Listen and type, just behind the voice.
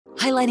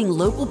highlighting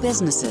local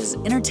businesses,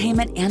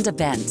 entertainment, and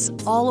events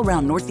all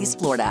around Northeast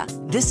Florida.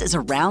 This is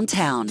Around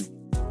Town.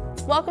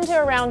 Welcome to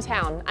Around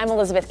Town. I'm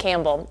Elizabeth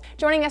Campbell.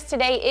 Joining us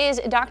today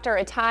is Dr.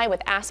 Atai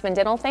with Aspen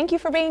Dental. Thank you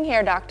for being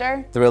here,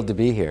 Doctor. Thrilled to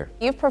be here.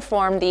 You've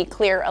performed the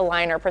clear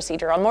aligner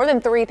procedure on more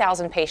than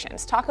 3,000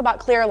 patients. Talk about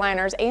clear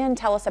aligners and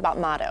tell us about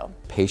Motto.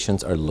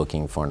 Patients are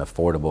looking for an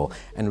affordable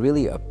and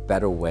really a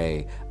better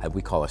way,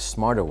 we call a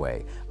smarter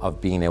way,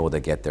 of being able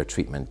to get their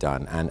treatment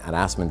done. And at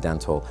Aspen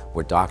Dental,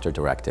 we're doctor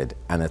directed,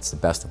 and it's the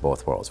best of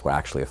both worlds. We're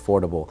actually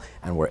affordable,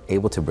 and we're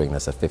able to bring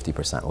this at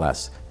 50%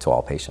 less to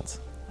all patients.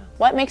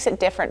 What makes it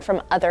different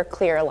from other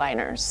clear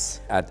aligners?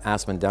 At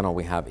Aspen Dental,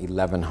 we have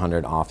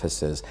 1,100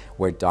 offices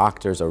where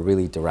doctors are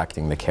really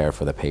directing the care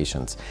for the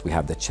patients. We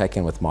have the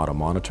check-in with Motto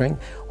monitoring,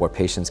 where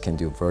patients can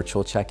do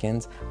virtual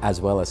check-ins, as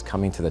well as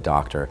coming to the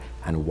doctor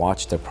and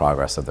watch the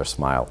progress of their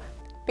smile.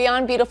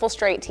 Beyond beautiful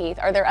straight teeth,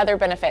 are there other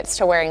benefits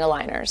to wearing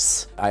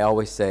aligners? I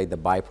always say the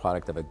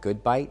byproduct of a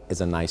good bite is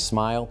a nice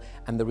smile,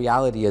 and the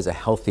reality is a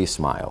healthy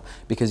smile,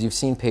 because you've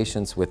seen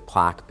patients with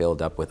plaque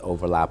build up with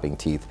overlapping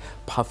teeth,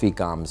 puffy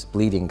gums,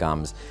 bleeding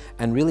gums,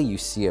 and really you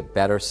see a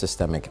better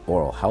systemic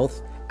oral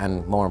health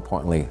and, more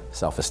importantly,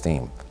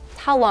 self-esteem.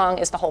 How long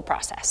is the whole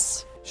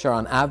process? Sure,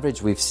 on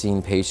average, we've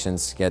seen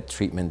patients get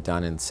treatment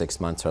done in 6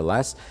 months or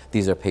less.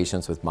 These are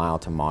patients with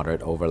mild to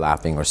moderate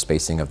overlapping or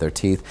spacing of their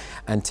teeth,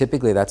 and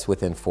typically that's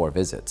within 4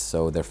 visits.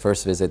 So their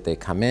first visit, they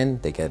come in,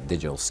 they get a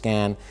digital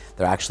scan,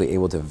 they're actually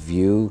able to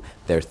view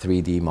their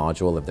 3D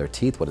module of their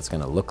teeth, what it's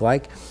going to look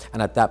like,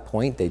 and at that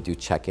point they do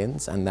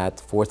check-ins, and that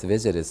 4th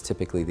visit is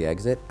typically the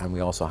exit, and we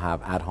also have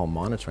at-home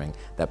monitoring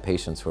that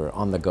patients who are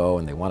on the go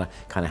and they want to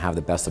kind of have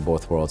the best of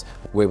both worlds,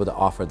 we're able to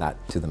offer that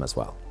to them as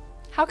well.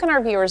 How can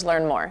our viewers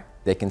learn more?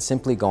 They can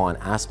simply go on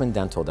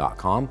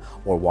aspendental.com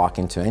or walk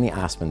into any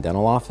Aspen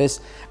Dental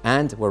office,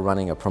 and we're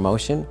running a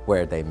promotion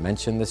where they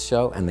mention this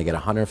show and they get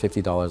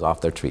 $150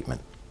 off their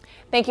treatment.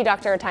 Thank you,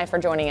 Dr. Atai, for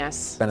joining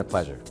us. It's been a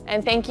pleasure.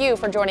 And thank you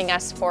for joining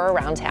us for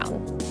Around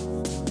Town.